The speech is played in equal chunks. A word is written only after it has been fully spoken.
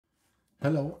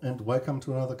Hello and welcome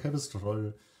to another cables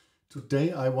tutorial.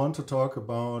 Today I want to talk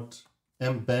about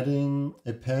embedding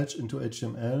a patch into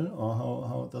HTML, or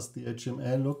how does the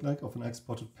HTML look like of an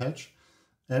exported patch.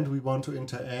 And we want to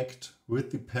interact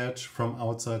with the patch from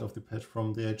outside of the patch,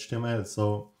 from the HTML.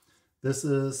 So this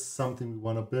is something we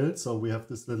want to build. So we have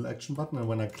this little action button, and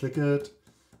when I click it,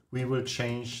 we will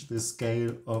change the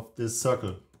scale of this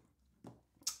circle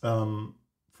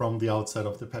from the outside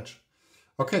of the patch.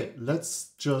 Okay,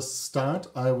 let's just start.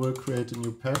 I will create a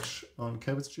new patch on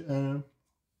cables.gl.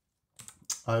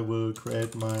 I will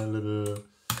create my little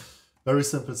very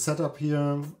simple setup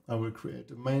here. I will create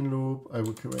a main loop. I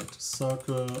will create a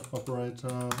circle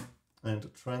operator and a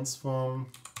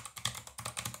transform.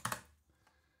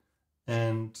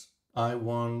 And I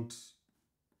want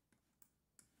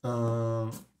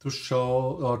to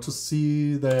show or to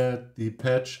see that the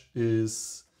patch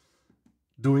is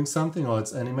doing something, or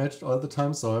it's animated all the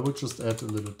time. So I would just add a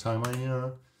little timer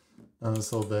here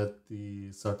so that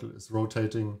the circle is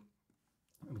rotating.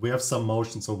 We have some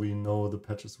motion, so we know the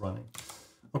patch is running.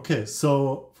 Okay,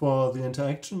 so for the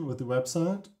interaction with the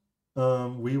website,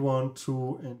 we want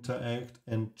to interact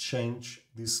and change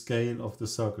the scale of the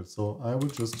circle. So I will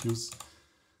just use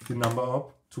the number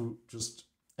op to just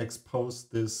expose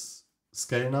this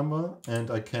scale number,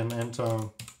 and I can enter.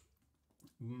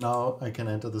 Now I can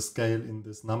enter the scale in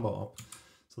this number op.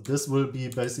 So this will be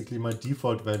basically my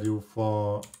default value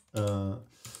for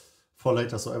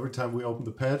later. So every time we open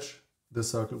the patch, the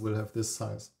circle will have this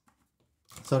size.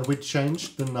 So we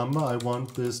change the number. I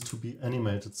want this to be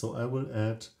animated. So I will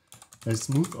add a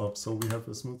smooth op. So we have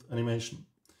a smooth animation.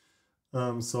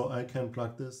 So I can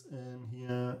plug this in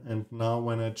here. And now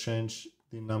when I change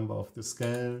the number of the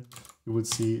scale, you will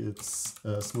see it's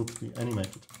smoothly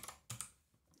animated.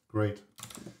 Great.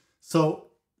 So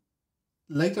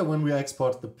later when we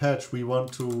export the patch, we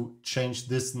want to change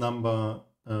this number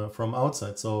from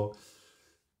outside. So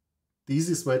the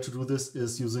easiest way to do this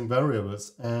is using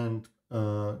variables. And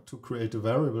to create a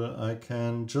variable, I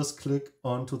can just click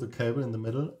onto the cable in the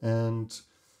middle, and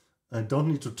I don't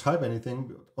need to type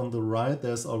anything. On the right,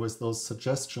 there's always those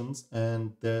suggestions,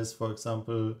 and there's, for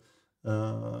example,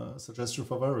 suggestion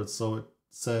for variables. So it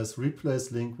says replace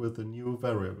link with a new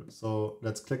variable. So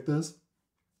let's click this,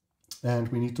 and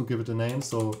we need to give it a name.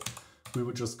 So we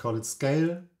will just call it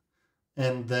scale,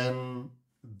 and then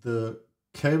the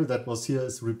cable that was here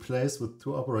is replaced with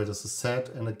two operators, a set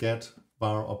and a get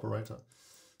bar operator.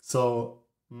 So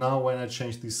now when I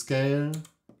change the scale,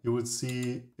 you will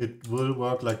see it will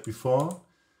work like before.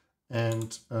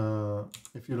 And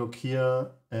if you look here,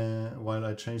 while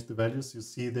I change the values, you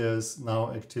see there's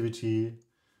now activity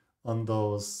on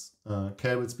those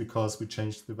cables because we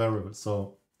changed the variable.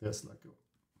 So there's like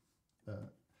a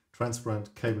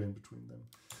transparent cable in between them.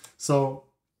 So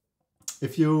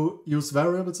if you use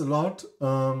variables a lot,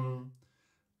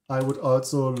 I would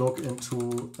also look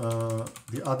into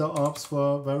the other ops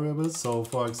for variables. So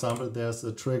for example, there's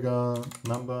a trigger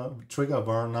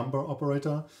var number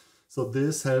operator. So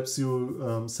this helps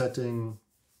you setting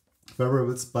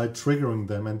variables by triggering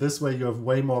them. And this way you have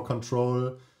way more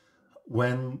control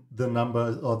when the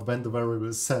number or when the variable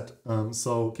is set.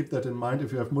 So keep that in mind.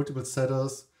 If you have multiple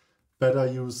setters, better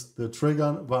use the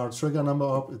var trigger number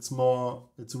op.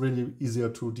 It's really easier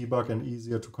to debug and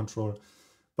easier to control.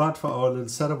 But for our little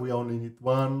setup, we only need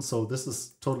one. So this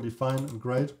is totally fine and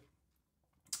great.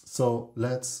 So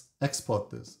let's export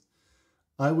this.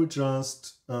 I will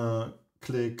just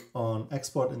click on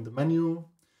export in the menu,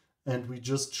 and we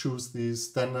just choose the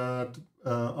standard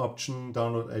option,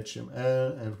 download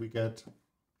HTML, and we get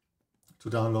to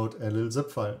download a little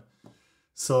zip file.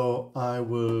 So I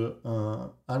will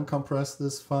uncompress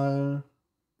this file.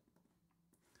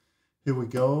 Here we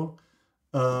go.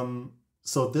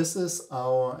 So this is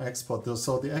our export.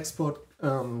 So the export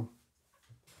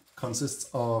consists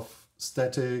of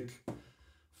static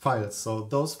files. So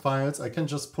those files I can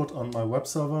just put on my web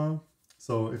server.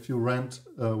 So if you rent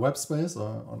a web space or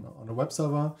on a web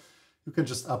server, you can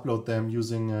just upload them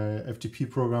using a FTP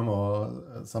program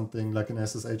or something like an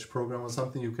SSH program or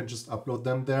something. You can just upload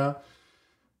them there,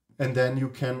 and then you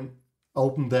can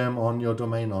open them on your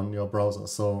domain, on your browser.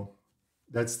 So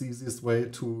that's the easiest way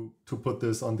to put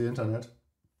this on the internet.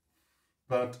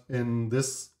 But in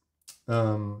this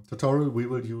tutorial, we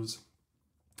will use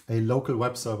a local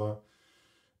web server.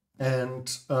 And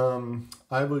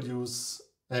I will use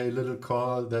a little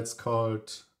call that's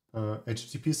called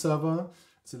HTTP server.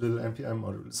 It's a little npm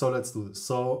module. So let's do this.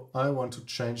 So I want to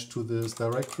change to this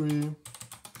directory.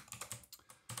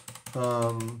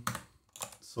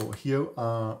 So here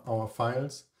are our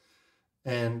files,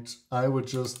 and I would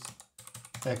just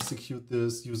execute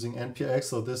this using npx.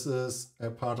 So this is a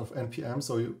part of npm.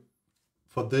 So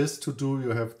for this to do, you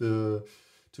have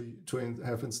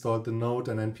have installed the node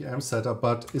and npm setup,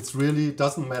 but it's really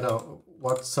doesn't matter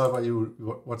what server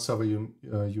you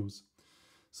use.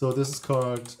 So this is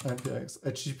called npx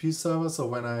HTTP server. So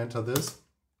when I enter this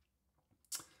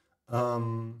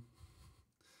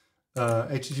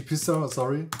HTTP server,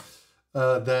 sorry,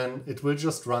 then it will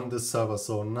just run this server.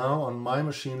 So now on my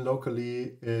machine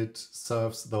locally, it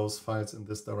serves those files in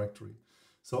this directory.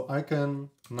 So I can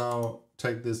now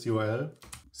take this URL.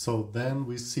 So then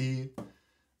we see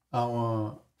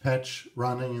our patch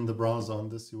running in the browser on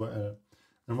this URL.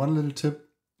 And one little tip,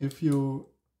 if you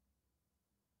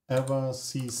ever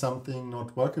see something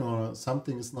not working or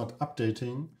something is not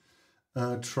updating,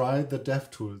 try the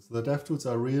DevTools. The DevTools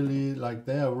are really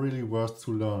they are really worth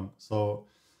to learn. So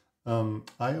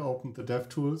I opened the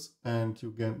DevTools and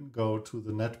you can go to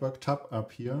the network tab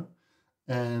up here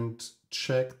and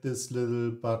check this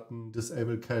little button,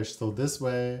 disable cache. So this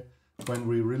way, when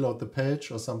we reload the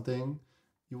page or something,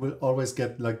 you will always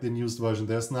get the newest version.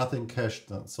 There's nothing cached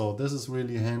then. So this is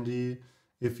really handy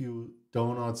if you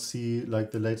do not see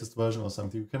the latest version or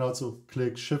something. You can also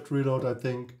click Shift Reload, I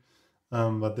think,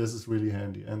 but this is really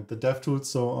handy. And the DevTools,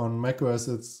 so on macOS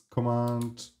it's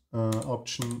Command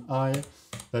Option I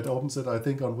that opens it. I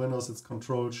think on Windows it's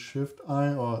Control Shift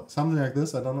I or something like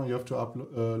this. I don't know. You have to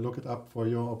look it up for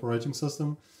your operating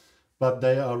system. But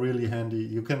they are really handy.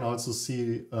 You can also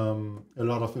see a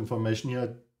lot of information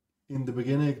here. In the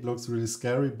beginning, it looks really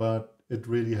scary, but it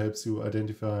really helps you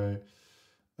identify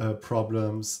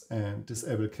problems and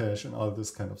disable cache and all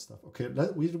this kind of stuff. Okay,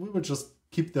 we will just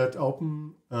keep that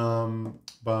open,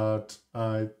 but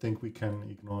I think we can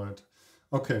ignore it.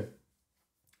 Okay,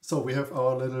 so we have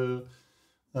our little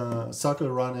circle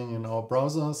running in our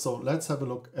browser. So let's have a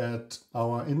look at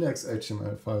our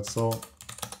index.html file. So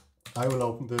I will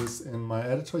open this in my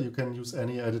editor. You can use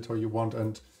any editor you want.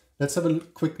 And let's have a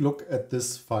quick look at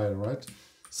this file, right?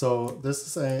 So this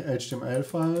is a HTML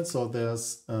file. So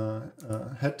there's a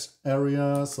head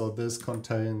area. So this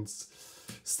contains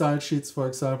style sheets, for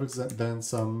example, then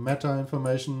some meta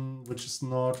information, which is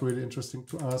not really interesting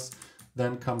to us.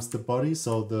 Then comes the body,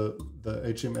 so the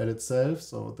HTML itself.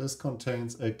 So this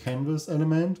contains a canvas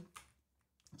element.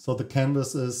 So the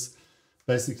canvas is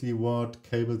basically what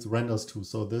Cables renders to.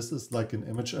 So this is like an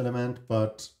image element,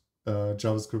 but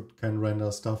JavaScript can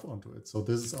render stuff onto it. So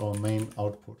this is our main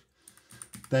output.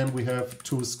 Then we have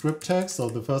two script tags. So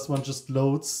the first one just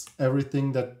loads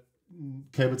everything that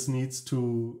Cables needs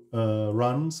to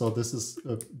run. So this is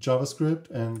JavaScript,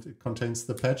 and it contains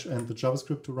the patch and the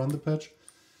JavaScript to run the patch.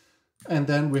 And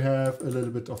then we have a little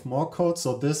bit of more code.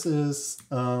 So this is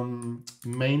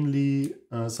mainly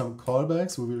some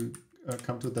callbacks. We will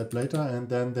come to that later. And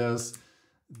then there's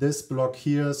this block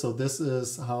here. So this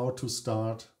is how to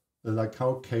start,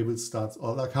 how Cables starts,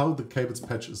 or how the Cables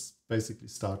patch is basically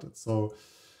started. So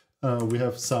we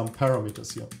have some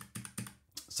parameters here.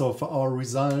 So for our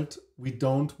result, we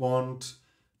don't want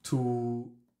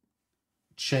to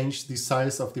change the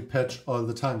size of the patch all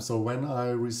the time. So when I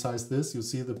resize this, you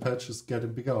see the patch is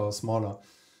getting bigger or smaller.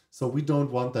 So we don't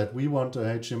want that. We want a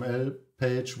HTML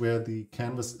page where the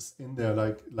canvas is in there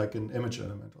like an image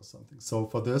element or something. So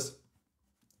for this,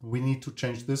 we need to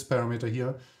change this parameter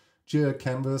here, GL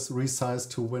canvas resize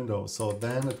to window. So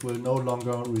then it will no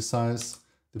longer resize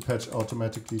the patch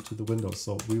automatically to the window.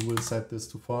 So we will set this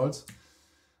to false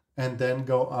and then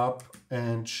go up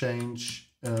and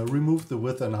change, remove the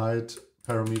width and height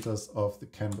parameters of the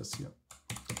canvas here.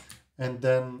 And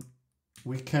then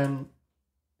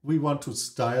we want to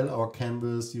style our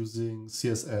canvas using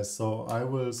CSS. So I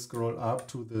will scroll up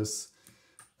to this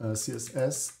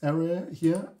CSS area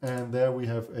here, and there we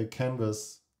have a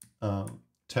canvas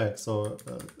tag. So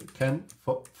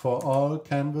for all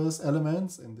canvas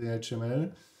elements in the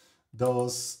HTML,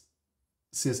 those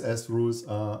CSS rules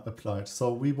are applied.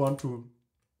 So we want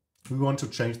to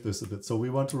change this a bit. So we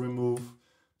want to remove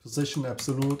position,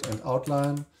 absolute, and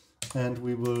outline, and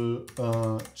we will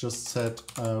just set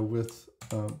width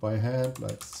by hand,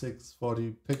 like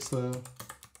 640 pixel,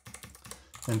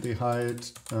 and the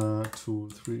height to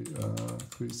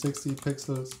 360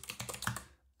 pixels.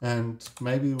 And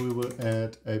maybe we will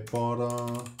add a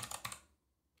border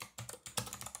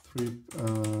 3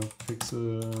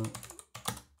 pixel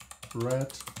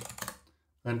red.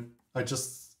 And I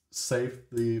just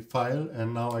saved the file,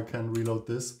 and now I can reload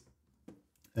this.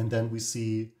 And then we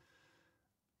see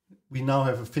we now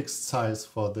have a fixed size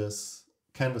for this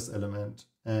canvas element,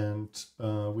 and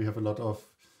we have a lot of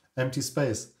empty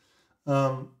space.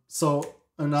 So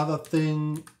another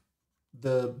thing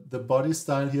the body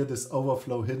style here, this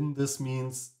overflow hidden, this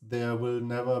means there will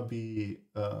never be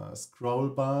scroll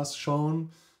bars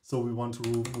shown. So we want to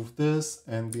remove this,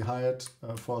 and the height,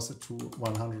 force it to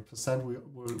 100%. We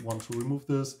will want to remove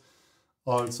this.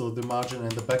 Also the margin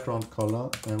and the background color.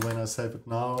 And when I save it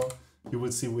now, you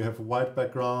will see we have a white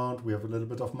background, we have a little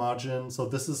bit of margin. So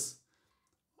this is,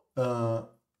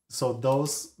 so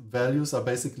those values are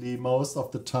basically most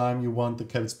of the time you want the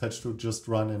cables patch to just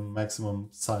run in maximum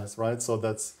size, right? So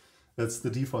that's the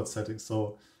default setting.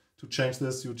 So to change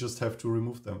this, you just have to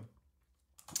remove them.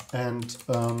 And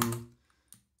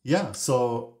yeah,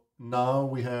 so now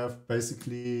we have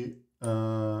basically,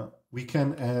 we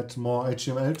can add more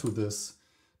HTML to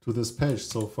this page.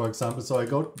 So for example, so I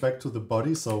go back to the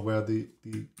body, so where the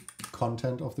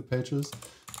content of the page is,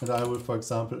 and I will, for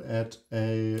example, add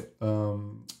a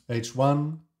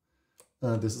H1.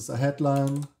 This is a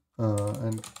headline,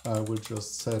 and I will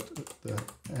just set the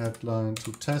headline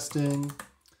to testing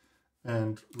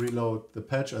and reload the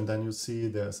page, and then you see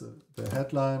there's the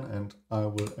headline, and I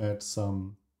will add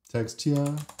some text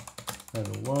here, add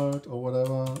a word or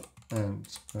whatever, and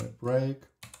a break,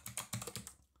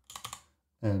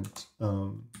 and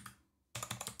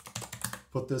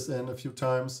put this in a few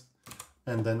times,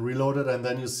 and then reload it, and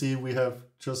then you see we have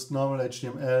just normal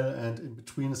HTML, and in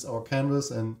between is our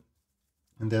canvas, and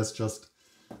there's just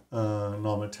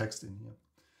normal text in here.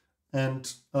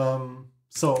 And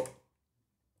so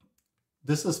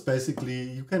this is basically,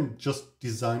 you can just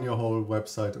design your whole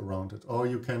website around it, or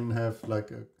you can have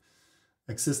like a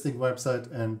existing website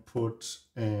and put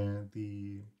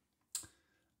the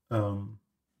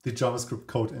JavaScript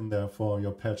code in there for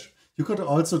your patch. You could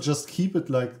also just keep it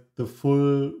like the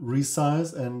full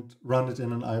resize and run it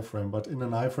in an iframe, but in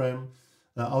an iframe,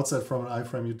 outside from an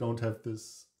iframe, you don't have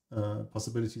this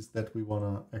possibilities that we want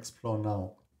to explore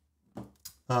now.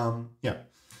 Yeah,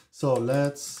 so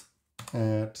let's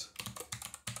add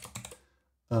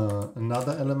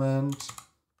another element.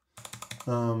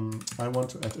 I want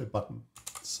to add a button,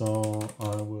 so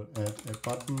I will add a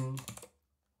button.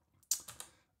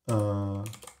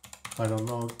 I don't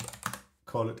know,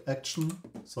 call it action.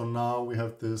 So now we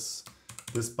have this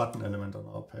button element on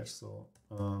our page. So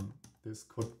this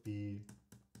could be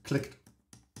clicked.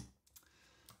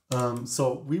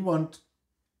 So we want,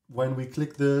 when we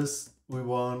click this, we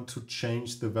want to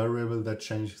change the variable that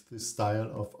changes the style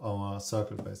of our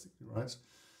circle, basically, right?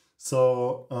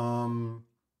 So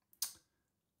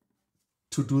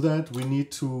to do that, we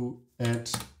need to add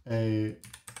a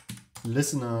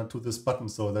listener to this button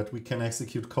so that we can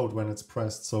execute code when it's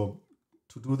pressed. So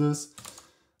to do this,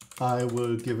 I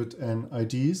will give it an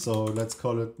ID. So let's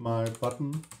call it my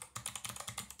button.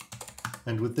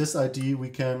 And with this ID, we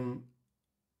can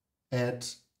add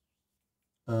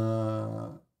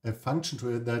a function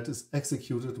to it that is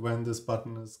executed when this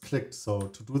button is clicked. So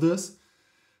to do this,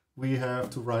 we have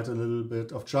to write a little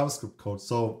bit of JavaScript code.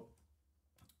 So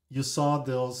you saw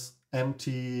those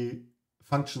empty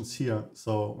functions here.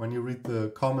 So when you read the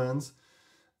comments,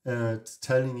 it's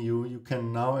telling you you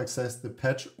can now access the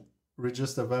patch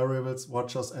register variables,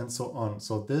 watchers, and so on.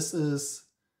 So this is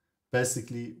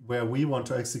basically where we want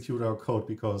to execute our code,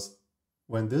 because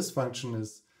when this function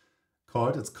is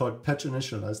called, it's called patch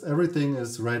initialized. Everything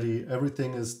is ready,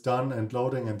 everything is done and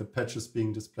loading, and the patch is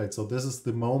being displayed. So this is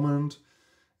the moment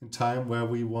in time where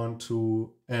we want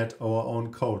to add our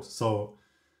own code. So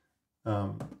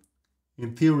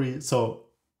in theory, so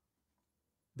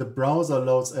the browser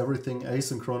loads everything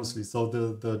asynchronously. So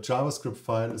the JavaScript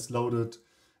file is loaded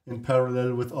in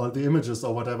parallel with all the images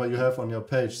or whatever you have on your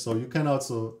page. So you can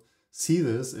also see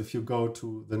this if you go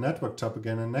to the network tab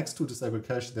again, and next to disable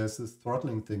cache, there's this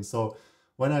throttling thing. So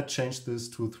when I change this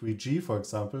to 3G, for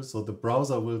example, so the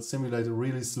browser will simulate a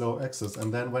really slow access.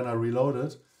 And then when I reload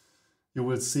it, you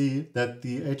will see that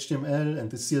the HTML and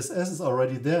the CSS is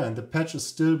already there, and the patch is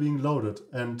still being loaded,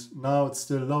 and now it's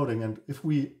still loading. And if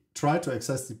we try to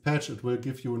access the patch, it will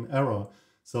give you an error.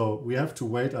 So we have to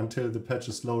wait until the patch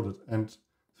is loaded, and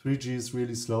 3G is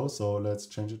really slow. So let's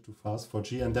change it to fast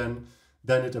 4G, and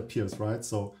then it appears, right?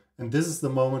 So, and this is the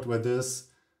moment where this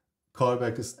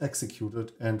callback is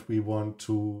executed and we want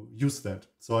to use that.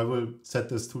 So I will set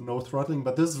this to no throttling,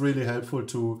 but this is really helpful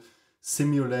to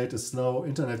simulate a slow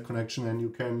internet connection, and you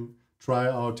can try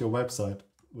out your website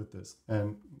with this,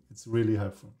 and it's really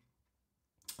helpful.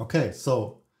 Okay,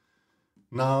 so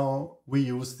now we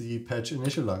use the patch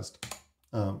initialized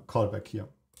callback here.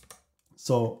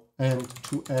 So, and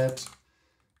to add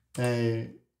a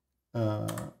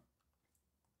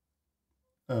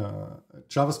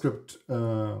JavaScript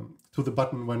to the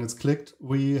button when it's clicked,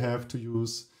 we have to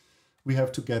use we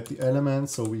have to get the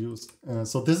elements. So we use,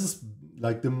 so this is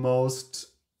like the most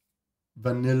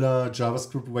vanilla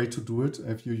JavaScript way to do it.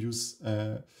 If you use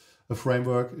a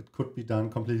framework, it could be done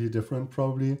completely different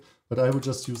probably, but I would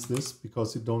just use this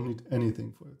because you don't need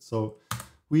anything for it. So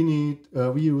we need,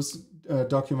 we use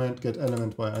document get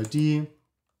element by ID,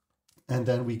 and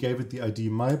then we gave it the ID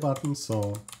my button.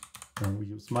 So we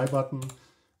use my button.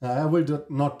 I will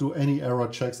not do any error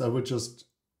checks. I will just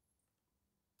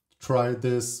try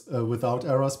this without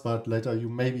errors, but later you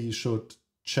maybe should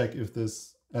check if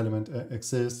this element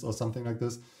exists or something like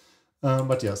this.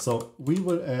 But yeah, so we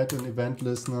will add an event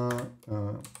listener,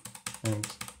 and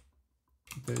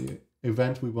the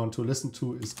event we want to listen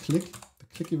to is click, the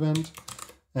click event.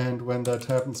 And when that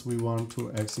happens, we want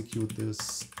to execute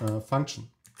this function.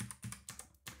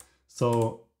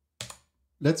 So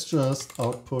let's just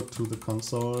output to the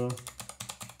console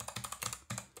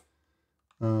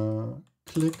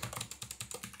click.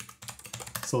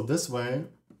 So this way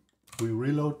we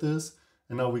reload this,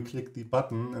 and now we click the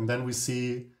button, and then we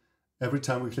see every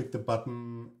time we click the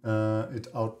button,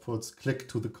 it outputs click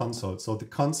to the console. So the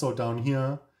console down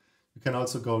here, you can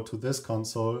also go to this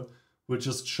console, will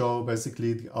just show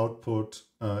basically the output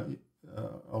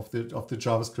of the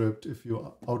JavaScript. If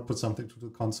you output something to the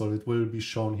console, it will be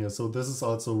shown here. So this is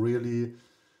also really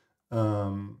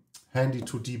handy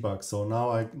to debug. So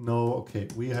now I know, okay,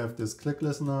 we have this click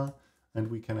listener and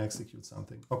we can execute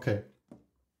something. Okay,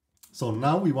 so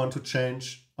now we want to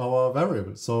change our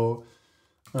variable. So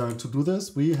to do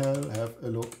this, we have a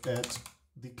look at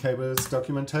the cables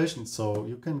documentation. So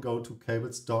you can go to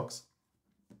cables docs,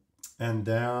 and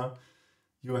there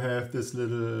you have this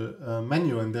little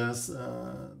menu, and there's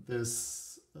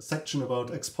this section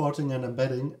about exporting and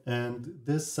embedding, and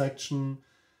this section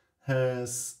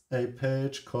has a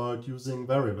page called using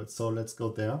variables. So let's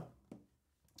go there,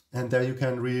 and there you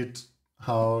can read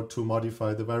how to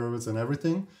modify the variables and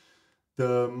everything.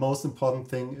 The most important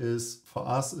thing is for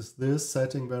us is this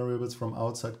setting variables from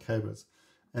outside cables,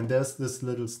 and there's this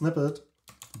little snippet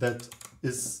that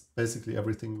is basically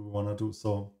everything we want to do.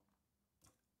 So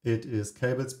it is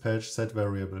cables patch set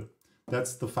variable.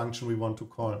 That's the function we want to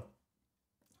call.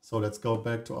 So let's go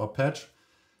back to our patch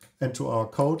and to our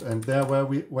code, and there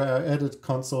where I added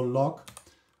console log,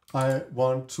 I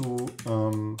want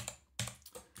to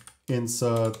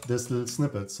insert this little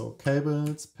snippet. So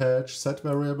cables patch set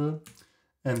variable,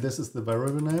 and this is the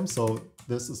variable name. So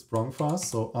this is wrong fast,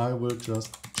 so I will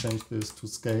just change this to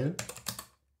scale,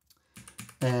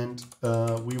 and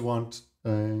we want a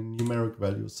numeric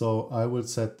value. So I will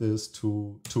set this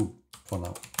to 2 for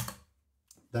now.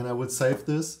 Then I will save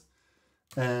this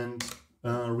and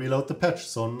reload the patch.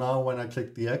 So now when I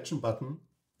click the action button,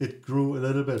 it grew a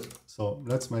little bit. So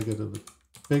let's make it a bit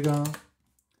bigger.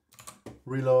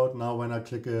 Reload. Now when I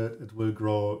click it, it will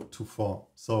grow to 4.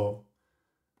 So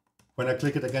when I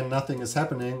click it again, nothing is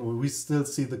happening. We still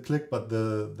see the click, but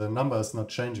the number is not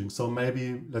changing. So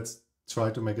maybe let's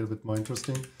try to make it a bit more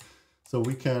interesting. So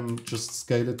we can just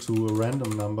scale it to a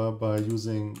random number by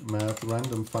using math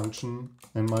random function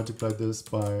and multiply this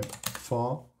by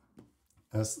 4,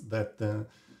 as that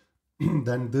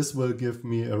then this will give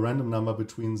me a random number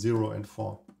between 0 and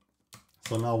 4.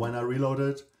 So now when I reload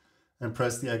it and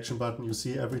press the action button, you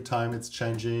see every time it's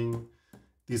changing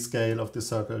the scale of the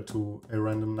circle to a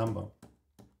random number.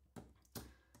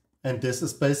 And this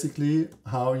is basically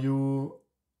how you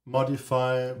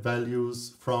modify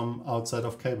values from outside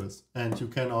of cables. And you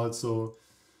can also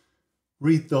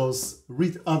read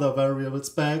other variables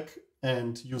back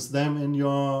and use them in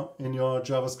your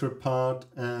JavaScript part,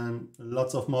 and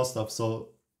lots of more stuff. So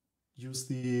use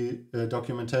the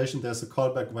documentation. There's a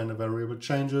callback when a variable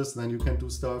changes, then you can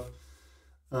do stuff.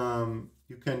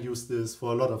 You can use this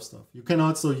for a lot of stuff. You can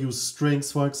also use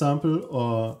strings, for example,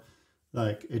 or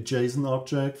like a JSON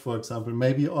object, for example.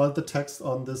 Maybe all the text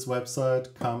on this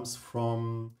website comes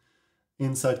from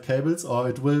inside cables, or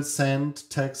it will send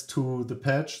text to the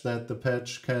patch that the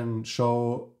patch can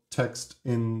show text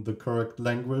in the correct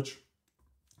language,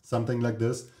 something like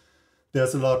this.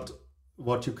 There's a lot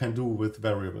what you can do with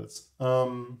variables.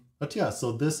 But yeah,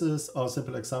 so this is our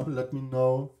simple example. Let me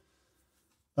know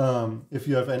if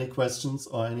you have any questions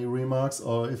or any remarks,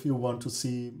 or if you want to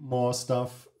see more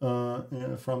stuff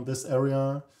from this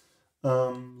area.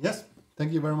 Yes,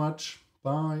 thank you very much.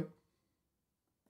 Bye.